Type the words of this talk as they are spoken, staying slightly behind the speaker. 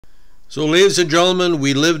So, ladies and gentlemen,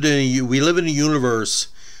 we live in a universe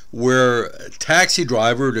where Taxi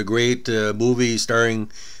Driver, the great movie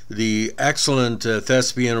starring the excellent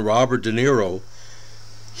thespian Robert De Niro,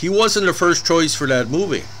 he wasn't the first choice for that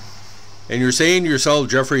movie. And you're saying to yourself,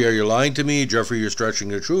 Jeffrey, are you lying to me? Jeffrey, you're stretching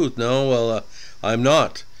the truth. No, well, I'm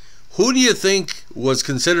not. Who do you think was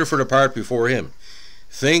considered for the part before him?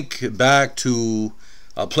 Think back to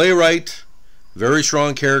a playwright, very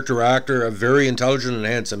strong character actor, a very intelligent and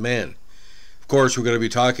handsome man. Of course, we're going to be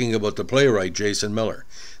talking about the playwright Jason Miller.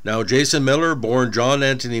 Now, Jason Miller, born John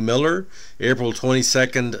Anthony Miller, April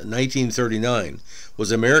 22nd, 1939,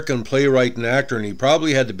 was an American playwright and actor, and he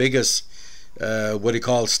probably had the biggest, what he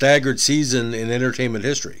called, staggered season in entertainment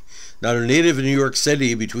history. Now, a native of New York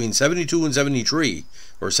City between 72 and 73,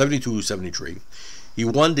 or 72 73, he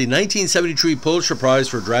won the 1973 Pulitzer Prize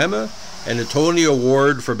for Drama and the Tony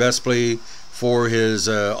Award for Best Play for his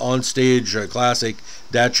onstage classic,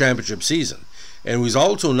 That Championship season. And he was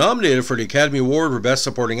also nominated for the Academy Award for Best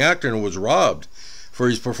Supporting Actor and was robbed for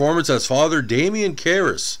his performance as Father Damien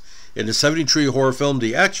Karras in the 73 horror film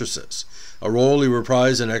The Exorcist, a role he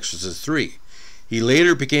reprised in Exorcist 3. He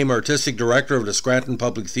later became artistic director of the Scranton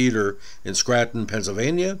Public Theater in Scranton,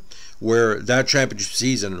 Pennsylvania, where That Championship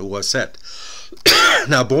season was set.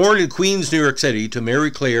 Now, born in Queens, New York City, to Mary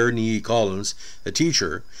Claire Nee Collins, a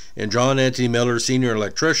teacher, and John Anthony Miller, senior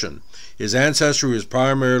electrician, his ancestry was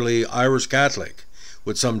primarily Irish Catholic,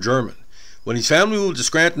 with some German. When his family moved to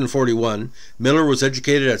Scranton in 1941, Miller was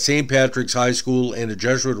educated at St. Patrick's High School and the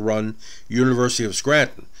Jesuit-run University of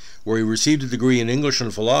Scranton, where he received a degree in English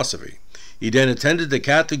and philosophy. He then attended the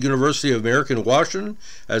Catholic University of American Washington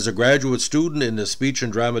as a graduate student in the speech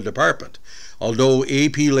and drama department. Although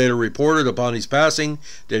AP later reported upon his passing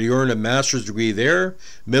that he earned a master's degree there,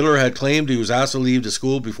 Miller had claimed he was asked to leave the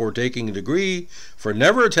school before taking a degree for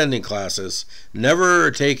never attending classes, never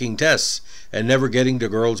taking tests, and never getting the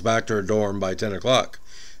girls back to her dorm by 10 o'clock.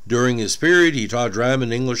 During his period, he taught drama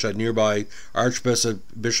and English at nearby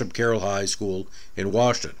Archbishop Carroll High School in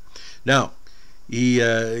Washington. Now, he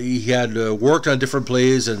had worked on different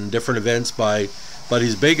plays and different events, but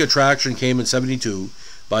his big attraction came in 1972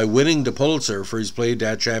 by winning the Pulitzer for his play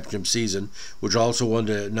That Championship season, which also won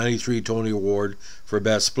the 1993 Tony Award for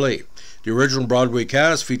Best Play. The original Broadway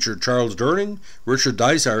cast featured Charles Durning, Richard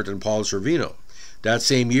Dysart, and Paul Sorvino. That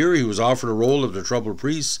same year, he was offered a role of the troubled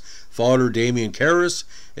priest, Father Damien Karras,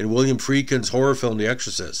 in William Friedkin's horror film The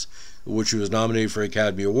Exorcist, which he was nominated for an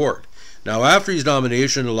Academy Award. Now, after his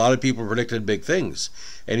nomination, a lot of people predicted big things,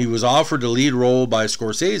 and he was offered the lead role by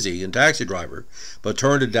Scorsese in Taxi Driver, but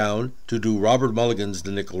turned it down to do Robert Mulligan's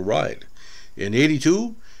The Nickel Ride. In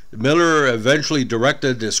 1982, Miller eventually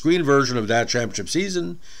directed the screen version of That Championship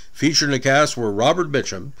season. Featured in the cast were Robert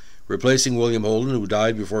Mitchum, replacing William Holden, who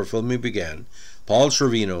died before filming began, Paul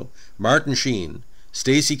Sorvino, Martin Sheen,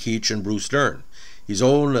 Stacy Keach, and Bruce Dern. His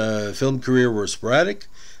own film career was sporadic,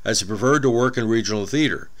 as he preferred to work in regional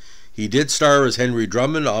theater. He did star as Henry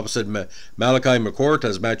Drummond opposite Malachi McCourt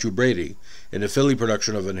as Matthew Brady in a Philly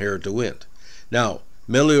production of Inherit the Wind. Now,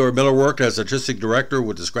 Miller worked as artistic director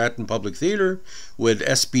with the Scranton Public Theater. With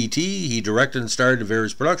SPT, he directed and starred in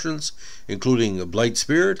various productions, including Blight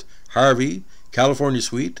Spirit, Harvey, California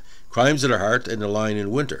Suite, Crimes of the Heart, and The Lion in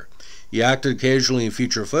Winter. He acted occasionally in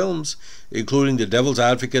feature films, including The Devil's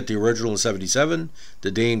Advocate, the original in 1977,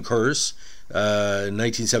 The Dane Curse, in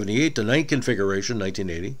 1978, The Ninth Configuration,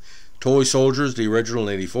 1980, Toy Soldiers, the original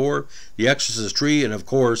in 1984, The Exorcist 3, and of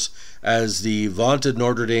course, as the vaunted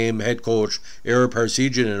Notre Dame head coach, Eric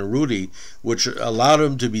Parsegian in Rudy, which allowed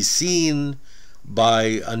him to be seen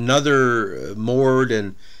by another more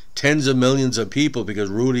than tens of millions of people, because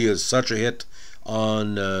Rudy is such a hit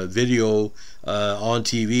on video, on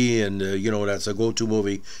TV, and that's a go-to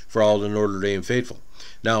movie for all the Notre Dame faithful.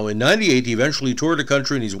 Now, in 1998, he eventually toured the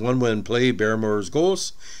country in his one-man play, Barrymore's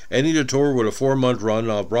Ghosts, ending the tour with a 4-month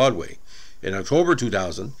run off Broadway. In October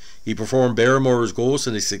 2000, he performed Barrymore's Ghosts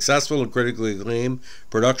in a successful and critically acclaimed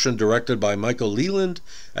production directed by Michael Leland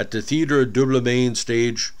at the Theatre Double Main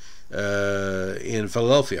stage in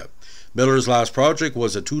Philadelphia. Miller's last project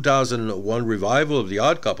was a 2001 revival of The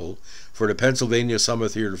Odd Couple for the Pennsylvania Summer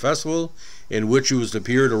Theatre Festival, in which he was to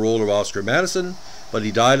appear the role of Oscar Madison, but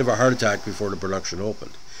he died of a heart attack before the production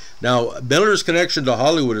opened. Now, Miller's connection to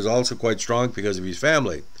Hollywood is also quite strong because of his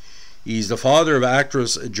family. He's the father of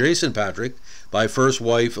actress Jason Patrick by first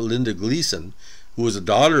wife Linda Gleason, who was a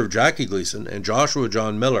daughter of Jackie Gleason, and Joshua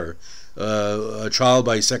John Miller, a child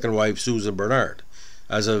by his second wife Susan Bernard.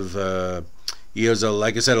 He is,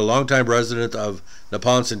 like I said, a longtime resident of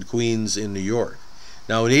Neponset, Queens in New York.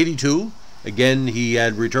 Now, in 1982, Again, he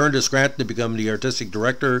had returned to Scranton to become the artistic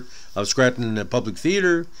director of Scranton Public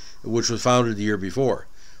Theatre, which was founded the year before.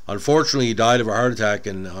 Unfortunately, he died of a heart attack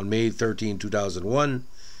on May 13, 2001,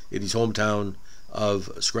 in his hometown of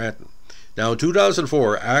Scranton. Now, in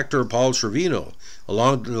 2004, actor Paul Sorvino, a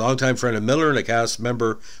longtime friend of Miller and a cast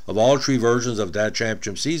member of all 3 versions of That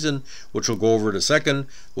Championship season, which we'll go over in a second,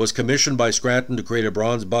 was commissioned by Scranton to create a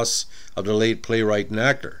bronze bust of the late playwright and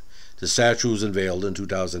actor. The statue was unveiled in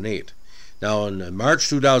 2008. Now, in March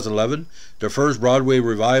 2011, the first Broadway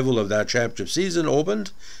revival of That Championship season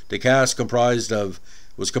opened. The cast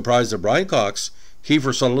was comprised of Brian Cox,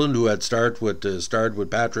 Kiefer Sutherland, who had starred with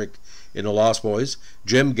Patrick in The Lost Boys,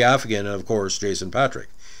 Jim Gaffigan, and of course Jason Patric.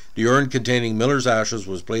 The urn containing Miller's ashes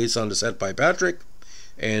was placed on the set by Patrick,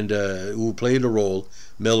 and who played a role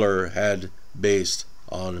Miller had based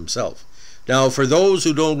on himself. Now, for those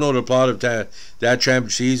who don't know the plot of That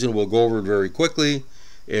Championship season, we'll go over it very quickly.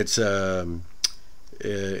 It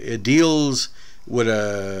deals with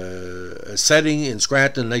a setting in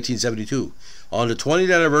Scranton in 1972. On the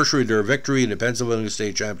 20th anniversary of their victory in the Pennsylvania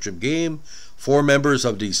State Championship game, 4 members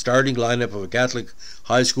of the starting lineup of a Catholic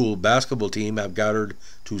high school basketball team have gathered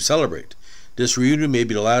to celebrate. This reunion may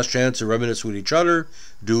be the last chance to reminisce with each other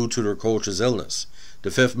due to their coach's illness. The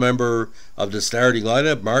 5th member of the starting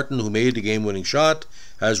lineup, Martin, who made the game-winning shot,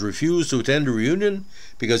 has refused to attend the reunion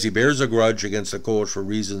because he bears a grudge against the coach for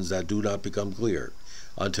reasons that do not become clear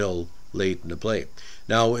until late in the play.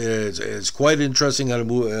 Now, it's quite interesting how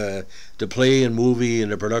the play and movie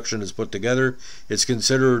and the production is put together. It's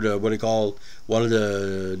considered what they call one of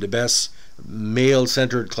the best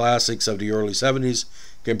male-centered classics of the early 70s,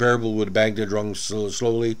 comparable with Bang the Drum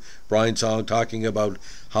Slowly, Brian's song, talking about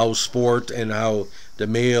how sport and how the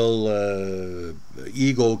male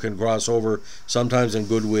ego can cross over, sometimes in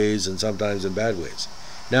good ways and sometimes in bad ways.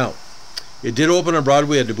 Now, it did open on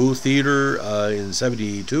Broadway at the Booth Theatre in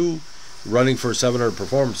 '72, running for 700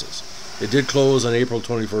 performances. It did close on April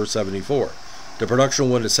 21st, '74. The production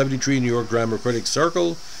won the '73 New York Drama Critics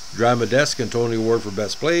Circle, Drama Desk, and Tony Award for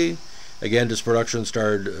Best Play. Again, this production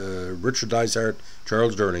starred Richard Dysart,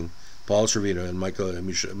 Charles Durning, Paul Sorvino, and Michael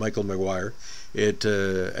McGuire. It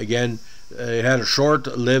had a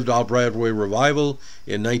short-lived off-Broadway revival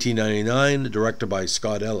in 1999, directed by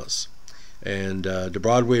Scott Ellis. And the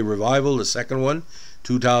Broadway revival, the second one,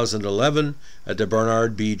 2011, at the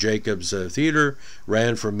Bernard B. Jacobs Theatre,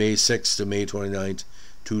 ran from May 6th to May 29th,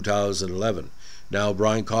 2011. Now,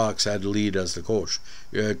 Brian Cox had the lead as the coach.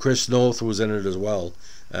 Chris Noth was in it as well,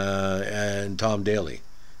 and Tom Daly.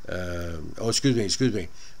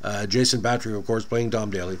 Jason Patric, of course, playing Tom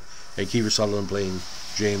Daly, and Kiefer Sutherland playing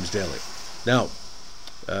James Daly. Now,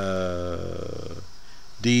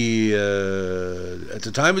 at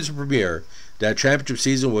the time of its premiere, That Championship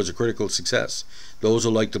season was a critical success. Those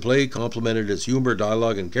who liked the play complimented its humor,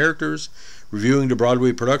 dialogue, and characters. Reviewing the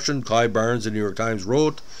Broadway production, Clive Barnes of the New York Times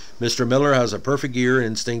wrote, "Mr. Miller has a perfect ear and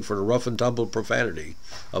instinct for the rough and tumble profanity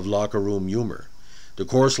of locker room humor. The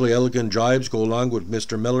coarsely elegant jibes go along with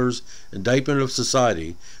Mr. Miller's indictment of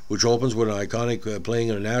society, which opens with an iconic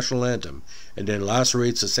playing of a national anthem, and then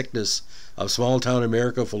lacerates the sickness of small-town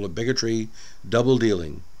America full of bigotry,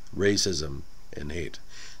 double-dealing, racism, and hate."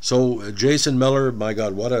 So Jason Miller, my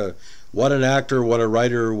God, what an actor, what a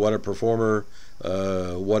writer, what a performer,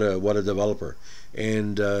 what a developer.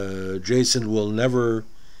 And Jason will never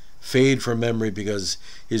fade from memory because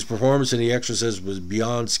his performance in The Exorcist was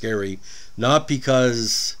beyond scary, not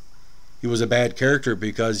because he was a bad character,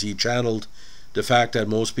 because he channeled the fact that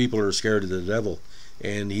most people are scared of the devil.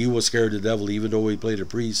 And he was scared of the devil, even though he played a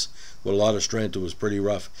priest with a lot of strength. It was pretty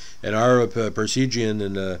rough. And our Persigian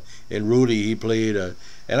in Rudy, he played,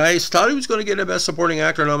 and I thought he was going to get a Best Supporting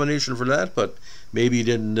Actor nomination for that, but maybe he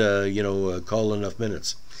didn't, call enough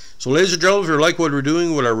minutes. So, ladies and gentlemen, if you like what we're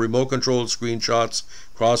doing with our remote-controlled screenshots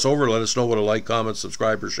crossover, let us know what a like, comment,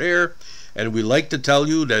 subscribe, or share. And we'd like to tell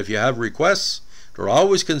you that if you have requests, they're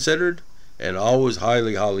always considered and always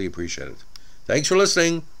highly, highly appreciated. Thanks for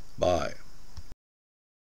listening. Bye.